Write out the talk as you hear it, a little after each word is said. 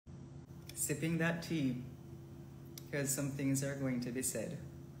sipping that tea because some things are going to be said.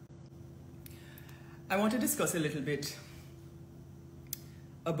 I want to discuss a little bit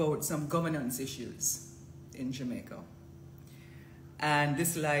about some governance issues in Jamaica. And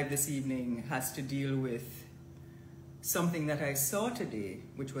this live this evening has to deal with something that I saw today,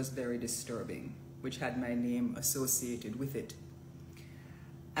 which was very disturbing, which had my name associated with it.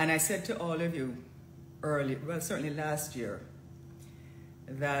 And I said to all of you certainly last year,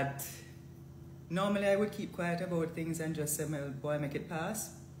 that normally I would keep quiet about things and just say, well, boy, make it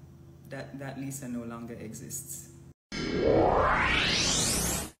pass. That Lisa no longer exists.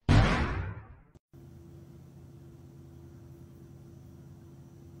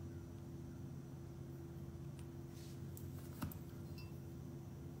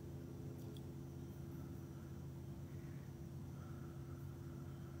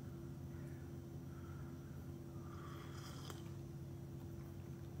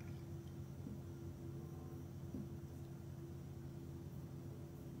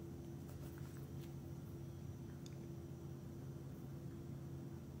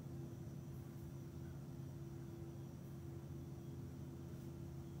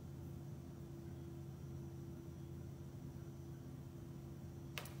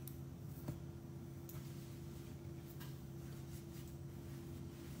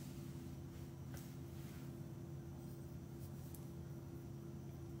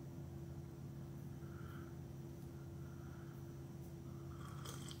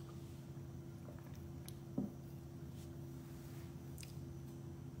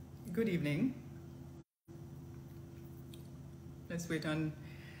 Good evening. Let's wait on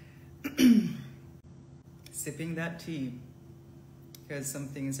sipping that tea because some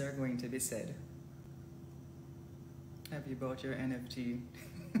things are going to be said. Have you bought your NFT?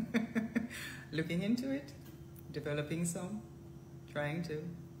 Looking into it? Developing some? Trying to?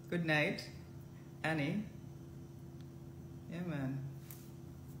 Good night, Annie. Yeah, man.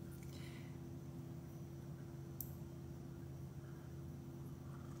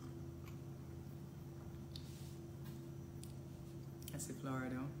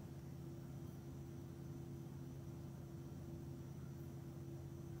 Florida.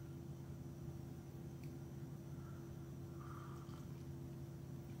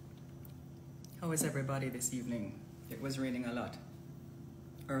 How is everybody this evening? It was raining a lot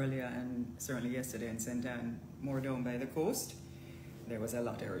earlier and certainly yesterday in St. Anne, more down by the coast. There was a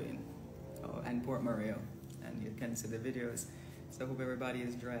lot of rain. And Port Mario, and you can see the videos. So I hope everybody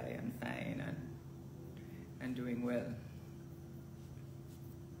is dry and fine and doing well.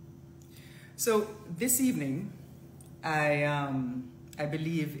 So this evening, I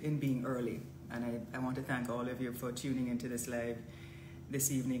believe in being early, and I want to thank all of you for tuning into this live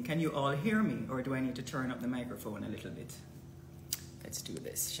this evening. Can you all hear me, or do I need to turn up the microphone a little bit? Let's do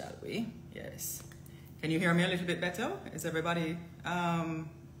this, shall we? Yes. Can you hear me a little bit better? Is everybody,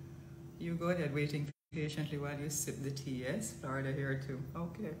 you go ahead, waiting patiently while you sip the tea, yes? Florida here too,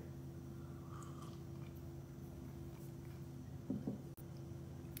 okay.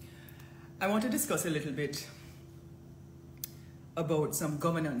 I want to discuss a little bit about some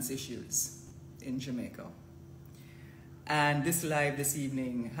governance issues in Jamaica. And this live this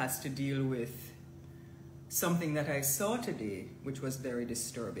evening has to deal with something that I saw today, which was very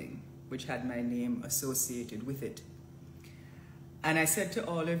disturbing, which had my name associated with it. And I said to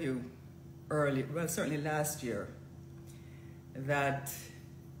all of you certainly last year, that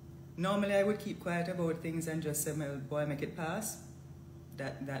normally I would keep quiet about things and just say, well, boy, make it pass.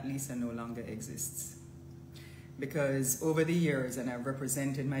 That Lisa no longer exists. Because over the years, and I've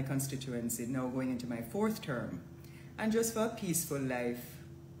represented my constituency, now going into my 4th term, and just for a peaceful life,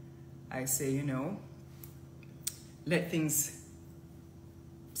 I say, you know, let things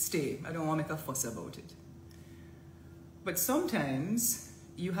stay. I don't want to make a fuss about it. But sometimes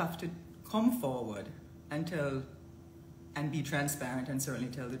you have to come forward and tell and be transparent and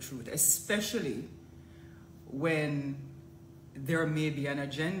certainly tell the truth, especially when there may be an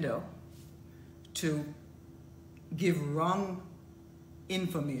agenda to give wrong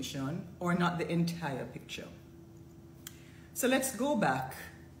information or not the entire picture. So let's go back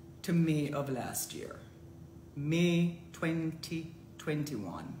to May of last year, May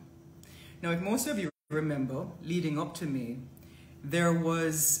 2021. Now, if most of you remember, leading up to May, there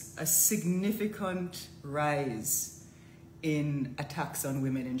was a significant rise in attacks on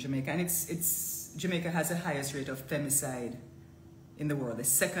women in Jamaica, and Jamaica has the highest rate of femicide in the world, the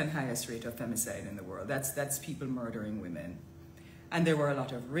 2nd highest rate of femicide in the world. That's people murdering women. And there were a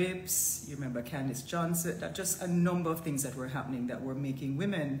lot of rapes. You remember Candice Johnson, just a number of things that were happening that were making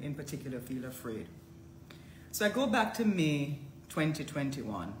women in particular feel afraid. So I go back to May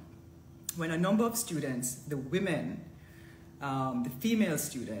 2021, when a number of students, the women, the female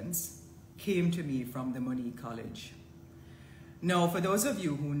students, came to me from the Monique College. Now, for those of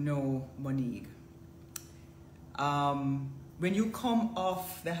you who know Monique, when you come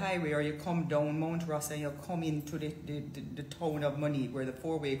off the highway or you come down Mount Ross and you come into the town of Monique where the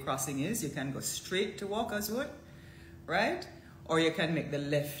four-way crossing is, you can go straight to Walkerswood, right? Or you can make the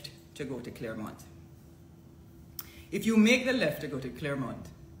left to go to Claremont. If you make the left to go to Claremont,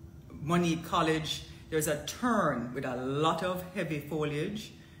 Monique College, there's a turn with a lot of heavy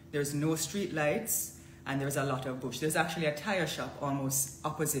foliage, there's no street lights, and there's a lot of bush. There's actually a tire shop almost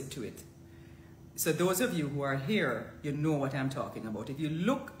opposite to it. So those of you who are here, you know what I'm talking about. If you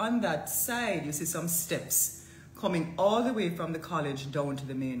look on that side, you see some steps coming all the way from the college down to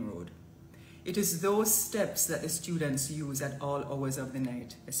the main road. It is those steps that the students use at all hours of the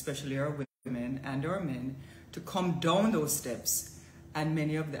night, especially our women and our men, to come down those steps. And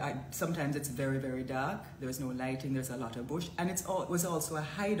many of the, sometimes it's very, very dark. There's no lighting, there's a lot of bush. And it was also a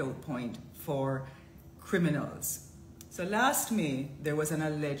hideout point for criminals. So last May, there was an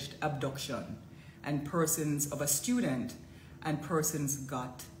alleged abduction and persons of a student, and persons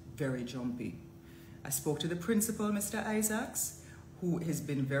got very jumpy. I spoke to the principal, Mr. Isaacs, who has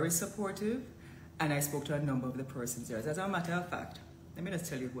been very supportive, and I spoke to a number of the persons there. As a matter of fact, let me just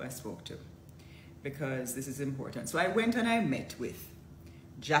tell you who I spoke to, because this is important. So I went and I met with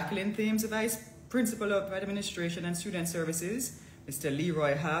Jacqueline Thames, the Vice Principal of Administration and Student Services, Mr.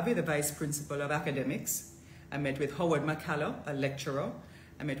 Leroy Harvey, the Vice Principal of Academics. I met with Howard McCallum, a lecturer.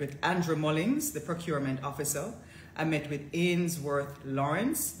 I met with Andrew Mullings, the Procurement Officer. I met with Ainsworth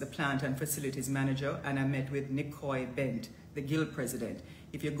Lawrence, the Plant and Facilities Manager. And I met with Nicoy Bent, the Guild President.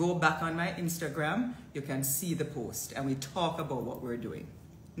 If you go back on my Instagram, you can see the post and we talk about what we're doing.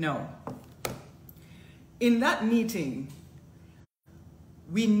 Now, in that meeting,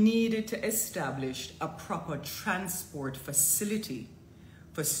 we needed to establish a proper transport facility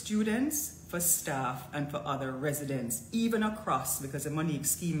for students, for staff, and for other residents, even across, because the Monique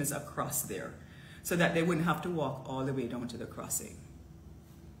scheme is across there, so that they wouldn't have to walk all the way down to the crossing.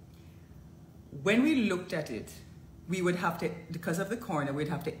 When we looked at it, we would have to, because of the corner, we'd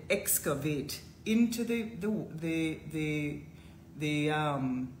have to excavate into the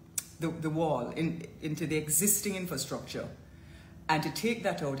wall, into the existing infrastructure, and to take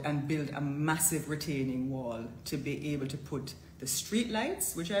that out and build a massive retaining wall to be able to put the street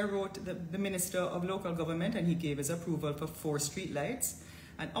lights, which I wrote the Minister of Local Government, and he gave his approval for 4 street lights.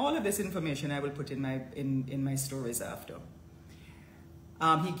 And all of this information I will put in my stories after.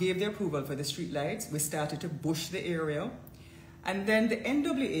 He gave the approval for the street lights. We started to bush the area. And then the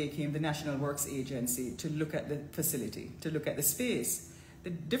NWA came, the National Works Agency, to look at the facility, to look at the space. The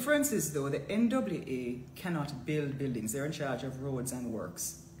difference is, though, the NWA cannot build buildings. They're in charge of roads and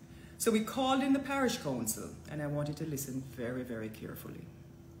works. So we called in the parish council, and I wanted to listen very, very carefully.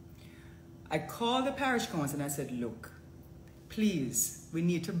 I called the parish council and I said, look, please, we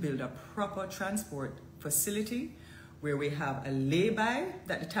need to build a proper transport facility where we have a lay-by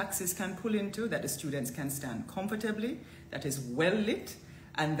that the taxis can pull into, that the students can stand comfortably, that is well lit,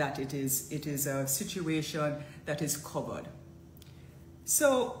 and that it is a situation that is covered.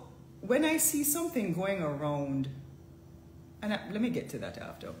 So when I see something going around, and let me get to that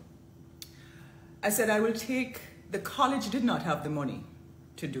after. I said I will take, the college did not have the money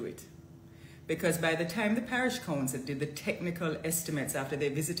to do it, because by the time the parish council did the technical estimates after they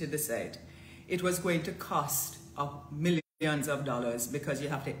visited the site, it was going to cost millions of dollars, because you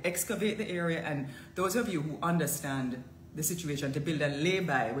have to excavate the area, and those of you who understand the situation, to build a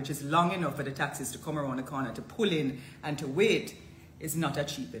lay-by, which is long enough for the taxis to come around the corner, to pull in and to wait, is not a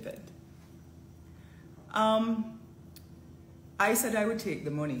cheap event. I said I would take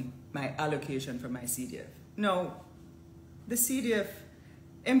the money, my allocation from my CDF. No, the CDF,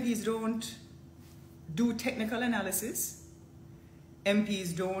 MPs don't do technical analysis.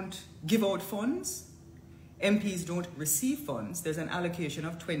 MPs don't give out funds. MPs don't receive funds. There's an allocation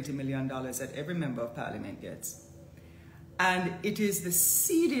of $20 million that every member of parliament gets. And it is the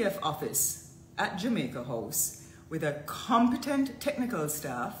CDF office at Jamaica House with a competent technical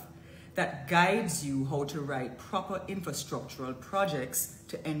staff that guides you how to write proper infrastructural projects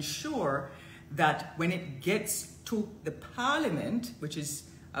to ensure that when it gets to the parliament, which is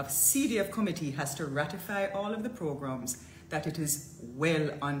a CDF committee, has to ratify all of the programs, that it is well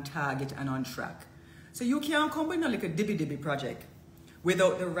on target and on track. So you can't come with like a dibby project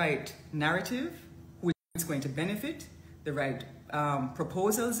without the right narrative, who it's going to benefit, the right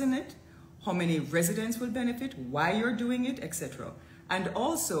proposals in it, how many residents will benefit, why you're doing it, etc. And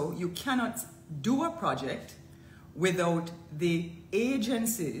also, you cannot do a project without the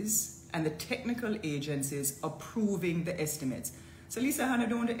agencies and the technical agencies approving the estimates. So Lisa, Hanna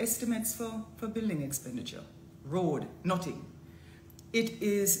don't do estimates for building expenditure, road, nothing. It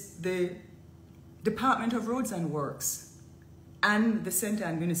is the Department of Roads and Works and the Centre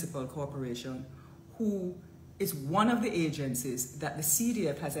and Municipal Corporation who is one of the agencies that the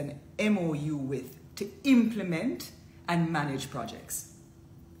CDF has an MOU with to implement and manage projects.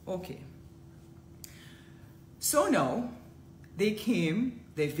 Okay. So now, they came,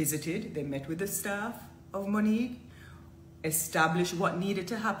 they visited, they met with the staff of Monique, established what needed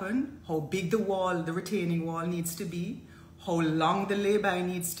to happen, how big the wall, the retaining wall needs to be, how long the lay-by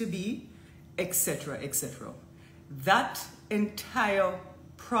needs to be, etc., etc. That entire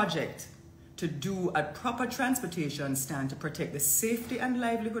project to do a proper transportation stand to protect the safety and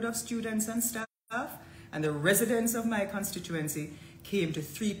livelihood of students and staff and the residents of my constituency came to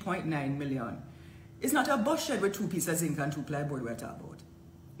 3.9 million. It's not a bus shed with 2 pieces of zinc and 2 plyboard we're talking about.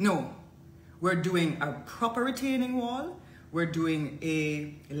 No, we're doing a proper retaining wall, we're doing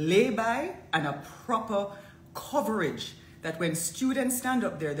a lay-by and a proper coverage that when students stand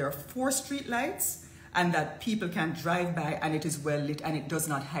up there, there are 4 street lights and that people can drive by and it is well lit and it does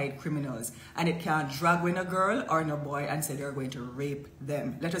not hide criminals. And it can't drag when a girl or a boy and say they're going to rape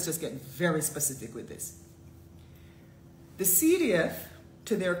them. Let us just get very specific with this. The CDF,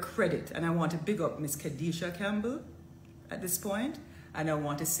 to their credit, and I want to big up Ms. Kadisha Campbell at this point, and I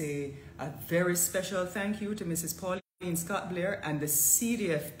want to say a very special thank you to Mrs. Pauline Scott Blair and the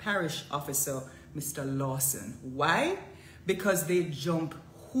CDF parish officer, Mr. Lawson. Why? Because they jump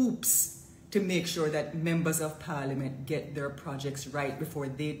hoops to make sure that members of parliament get their projects right before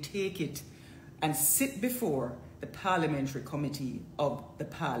they take it and sit before the parliamentary committee of the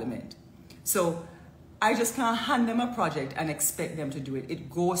parliament. So I just can't hand them a project and expect them to do it. It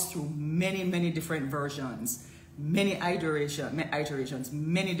goes through many, many different versions, many iterations,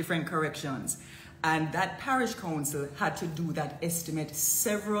 many different corrections. And that parish council had to do that estimate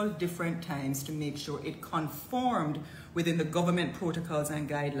several different times to make sure it conformed within the government protocols and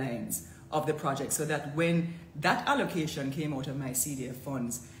guidelines of the project so that when that allocation came out of my CDF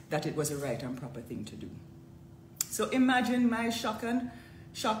funds, that it was a right and proper thing to do. So imagine my shock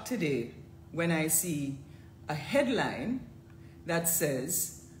today when I see a headline that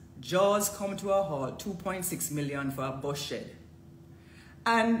says, Jaws come to a halt, 2.6 million for a bus shed.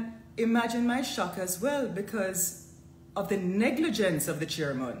 And imagine my shock as well because of the negligence of the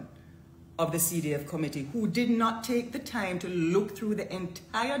chairman of the CDF committee who did not take the time to look through the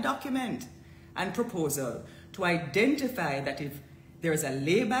entire document and proposal to identify that if there is a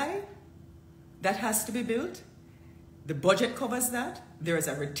lay-by that has to be built, the budget covers that. There is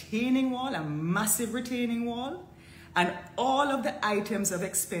a retaining wall, a massive retaining wall, and all of the items of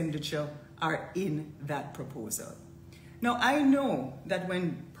expenditure are in that proposal. Now, I know that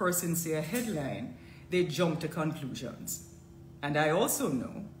when persons say a headline, they jump to conclusions. And I also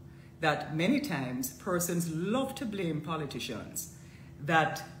know that many times persons love to blame politicians,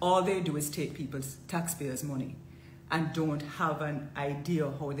 that all they do is take people's taxpayers' money and don't have an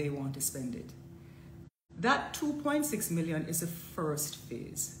idea how they want to spend it. That 2.6 million is the first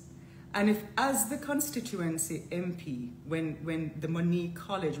phase. And if as the constituency MP, when the Monique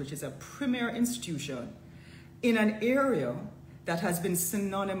College, which is a premier institution, in an area that has been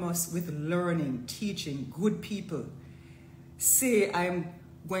synonymous with learning, teaching, good people, say I'm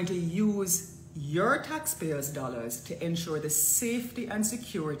going to use your taxpayers' dollars to ensure the safety and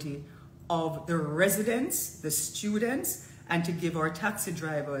security of the residents, the students, and to give our taxi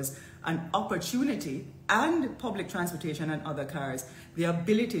drivers an opportunity and public transportation and other cars, the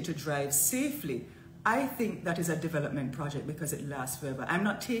ability to drive safely. I think that is a development project because it lasts forever. I'm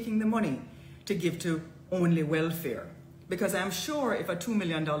not taking the money to give to only welfare because I'm sure if a $2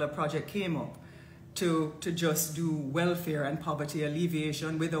 million project came up to just do welfare and poverty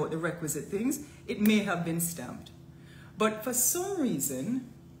alleviation without the requisite things, it may have been stamped. But for some reason,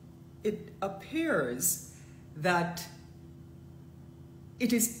 it appears that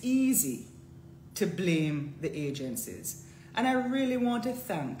it is easy to blame the agencies. And I really want to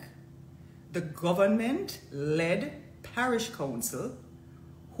thank the government-led parish council,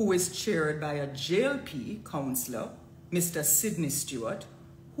 who is chaired by a JLP councillor, Mr. Sidney Stewart,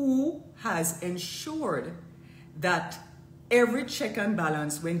 who has ensured that every check and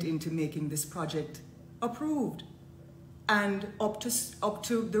balance went into making this project approved and up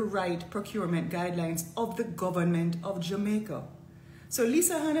to the right procurement guidelines of the government of Jamaica. So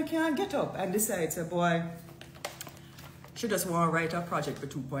Lisa Hanna can't get up and decide, say, boy, she just want to write a project for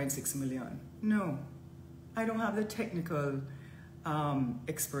 2.6 million. No, I don't have the technical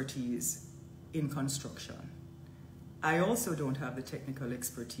expertise in construction. I also don't have the technical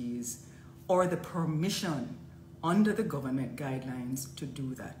expertise or the permission under the government guidelines to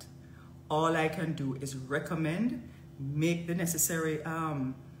do that. All I can do is recommend, make the necessary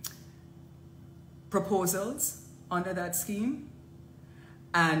proposals under that scheme,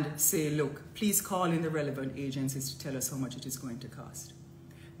 and say, look, please call in the relevant agencies to tell us how much it is going to cost.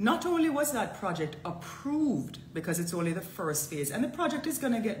 Not only was that project approved, because it's only the first phase, and the project is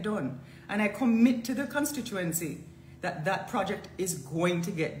going to get done, and I commit to the constituency that that project is going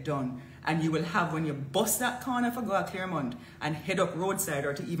to get done, and you will have, when you bust that corner for go to Claremont and head up roadside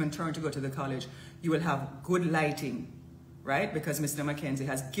or to even turn to go to the college, you will have good lighting, right? Because Mr. Mackenzie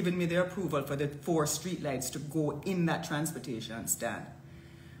has given me the approval for the 4 street lights to go in that transportation stand.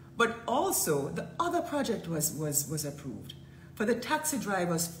 But also, the other project was approved for the taxi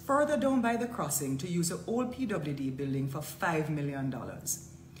drivers further down by the crossing to use an old PWD building for $5 million.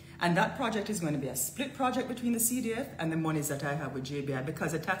 And that project is going to be a split project between the CDF and the monies that I have with JBI,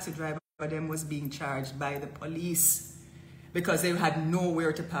 because a taxi driver for them was being charged by the police because they had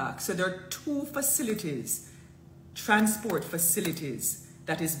nowhere to park. So there are 2 facilities, transport facilities,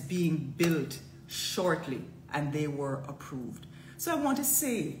 that is being built shortly, and they were approved. So I want to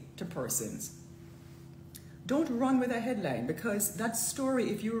say to persons, don't run with a headline, because that story,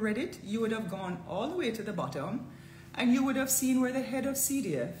 if you read it, you would have gone all the way to the bottom and you would have seen where the head of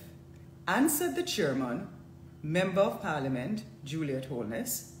CDF answered the chairman, Member of Parliament, Juliet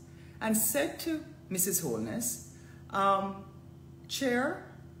Holness, and said to Mrs. Holness, Chair,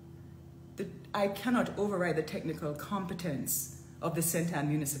 I cannot override the technical competence of the St. Ann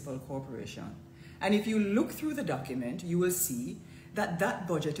Municipal Corporation. And if you look through the document, you will see that that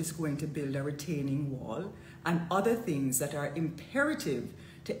budget is going to build a retaining wall and other things that are imperative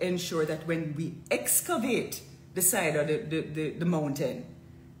to ensure that when we excavate the side of the mountain,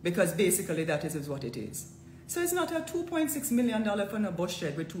 because basically that is what it is. So it's not a $2.6 million for a bus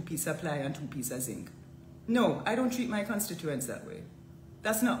shed with 2 pieces of ply and 2 pieces of zinc. No, I don't treat my constituents that way.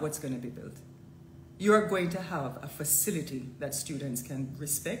 That's not what's going to be built. You're going to have a facility that students can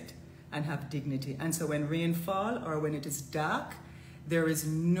respect and have dignity. And so when rain falls or when it is dark, there is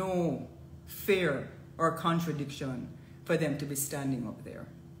no fear or contradiction for them to be standing up there.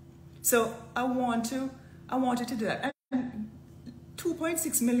 So I wanted to do that. And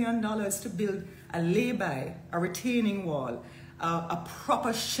 $2.6 million to build a lay-by, a retaining wall, a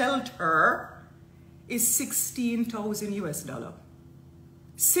proper shelter is $16,000 US.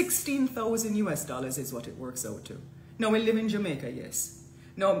 $16,000 US is what it works out to. Now we live in Jamaica, yes.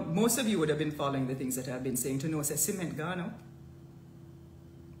 Now most of you would have been following the things that I've been saying to know, say cement gone up.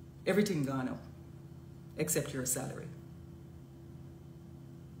 Everything gone up, except your salary.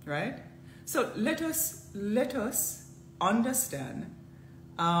 Right? So let us understand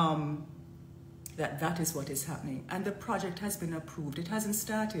that is what is happening. And the project has been approved. It hasn't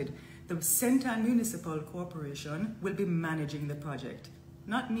started. The St. Ann Municipal Corporation will be managing the project,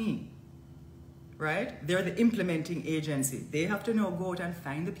 not me. Right? They're the implementing agency. They have to now go out and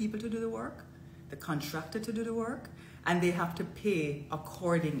find the people to do the work, the contractor to do the work, and they have to pay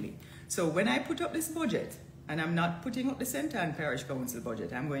accordingly. So when I put up this budget, and I'm not putting up the St. Ann Parish Council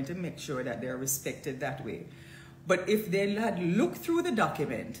budget, I'm going to make sure that they're respected that way. But if they had looked through the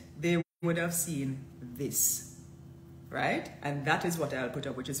document, they would have seen this, right? And that is what I'll put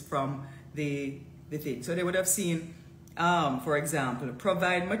up, which is from the thing. So they would have seen, for example,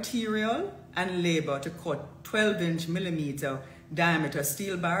 provide material and labor to cut 12-inch millimeter diameter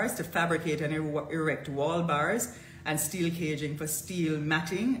steel bars to fabricate and erect wall bars, and steel caging for steel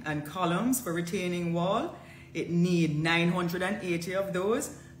matting and columns for retaining wall. It need 980 of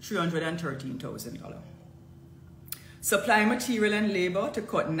those, $313,000. Supply material and labor to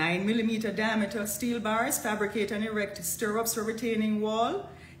cut 9mm diameter steel bars, fabricate and erect stirrups for retaining wall.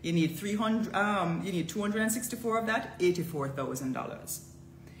 You need 264 of that, $84,000.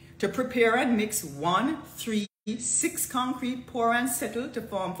 To prepare and mix 1, 3, 6 concrete, pour and settle to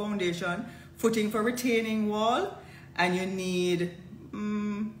form foundation, footing for retaining wall, and you need,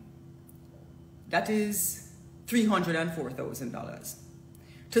 that is $304,000.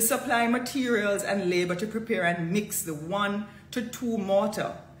 To supply materials and labor to prepare and mix the 1 to 2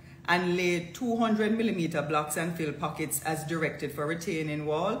 mortar and lay 200mm blocks and fill pockets as directed for retaining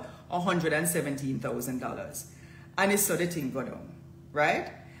wall, $117,000. And it's so the thing go down, right?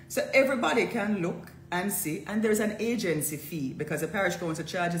 So everybody can look and see, and there's an agency fee, because the parish council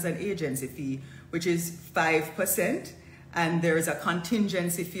charges an agency fee, which is 5%, and there is a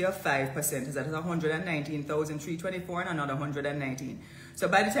contingency fee of 5%, so that is $119,324 and another $119. So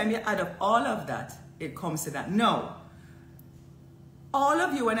by the time you add up all of that, it comes to that. Now, all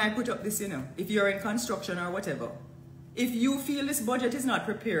of you, when I put up this, if you're in construction or whatever, If you feel this budget is not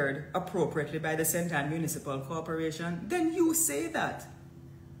prepared appropriately by the St. Ann Municipal Corporation, then you say that.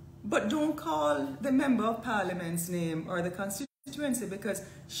 But don't call the Member of Parliament's name or the constituency, because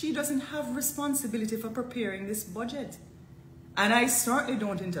she doesn't have responsibility for preparing this budget. And I certainly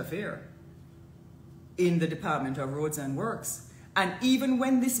don't interfere in the Department of Roads and Works. And even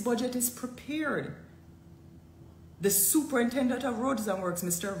when this budget is prepared, the Superintendent of Roads and Works,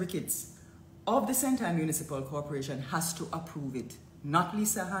 Mr. Ricketts, of the St. Ann Municipal Corporation, has to approve it. Not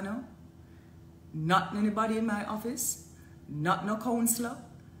Lisa Hanna, not anybody in my office, not no councillor.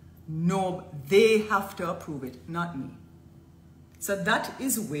 No, they have to approve it, not me. So that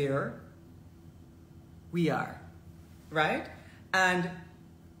is where we are, right? And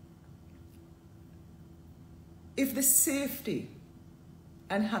if the safety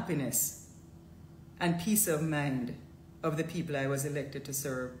and happiness and peace of mind of the people I was elected to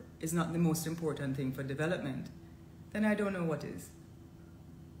serve is not the most important thing for development, then I don't know what is,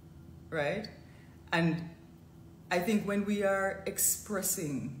 right? And I think when we are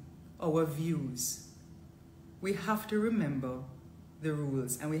expressing our views, we have to remember the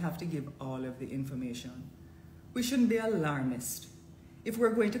rules and we have to give all of the information. We shouldn't be alarmist. If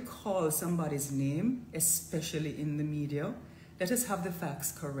we're going to call somebody's name, especially in the media, let us have the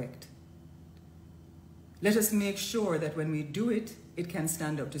facts correct. Let us make sure that when we do it, it can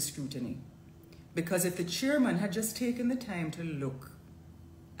stand up to scrutiny. Because if the chairman had just taken the time to look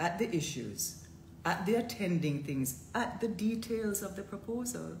at the issues, at the attending things, at the details of the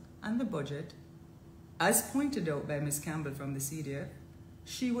proposal and the budget, as pointed out by Ms. Campbell from the CDF,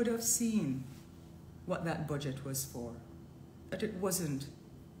 she would have seen what that budget was for. That it wasn't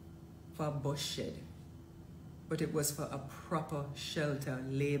for a bus shed, but it was for a proper shelter,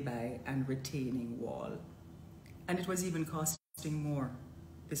 lay-by, and retaining wall. And it was even costing more.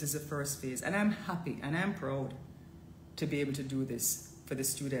 This is the first phase. And I'm happy and I'm proud to be able to do this for the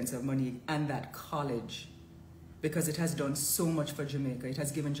students of Monique and that college, because it has done so much for Jamaica. It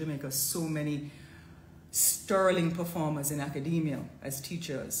has given Jamaica so many sterling performers in academia as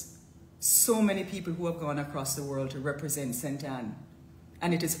teachers. So many people who have gone across the world to represent St. Ann.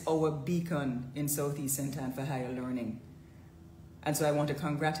 And it is our beacon in Southeast St. Ann for higher learning. And so I want to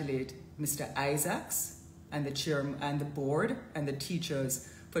congratulate Mr. Isaacs and the chair and the board and the teachers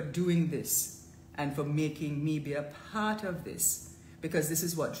for doing this and for making me be a part of this, because this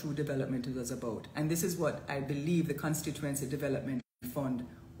is what true development was about. And this is what I believe the Constituency Development Fund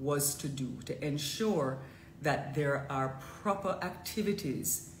was to do, to ensure that there are proper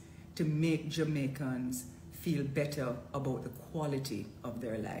activities to make Jamaicans feel better about the quality of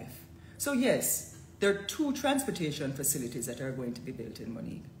their life. So yes, there are 2 transportation facilities that are going to be built in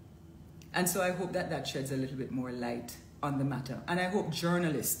Monique. And so I hope that that sheds a little bit more light on the matter. And I hope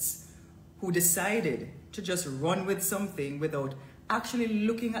journalists who decided to just run with something without actually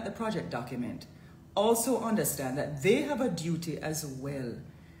looking at the project document also understand that they have a duty as well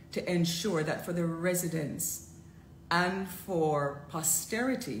to ensure that for the residents and for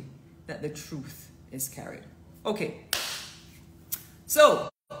posterity, that the truth is carried. Okay, so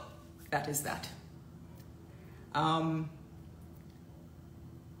that is that.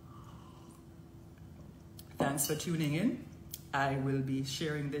 Thanks for tuning in. I will be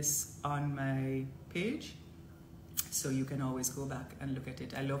sharing this on my page, so you can always go back and look at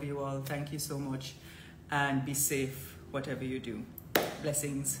it. I love you all. Thank you so much, and be safe whatever you do.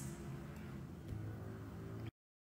 Blessings.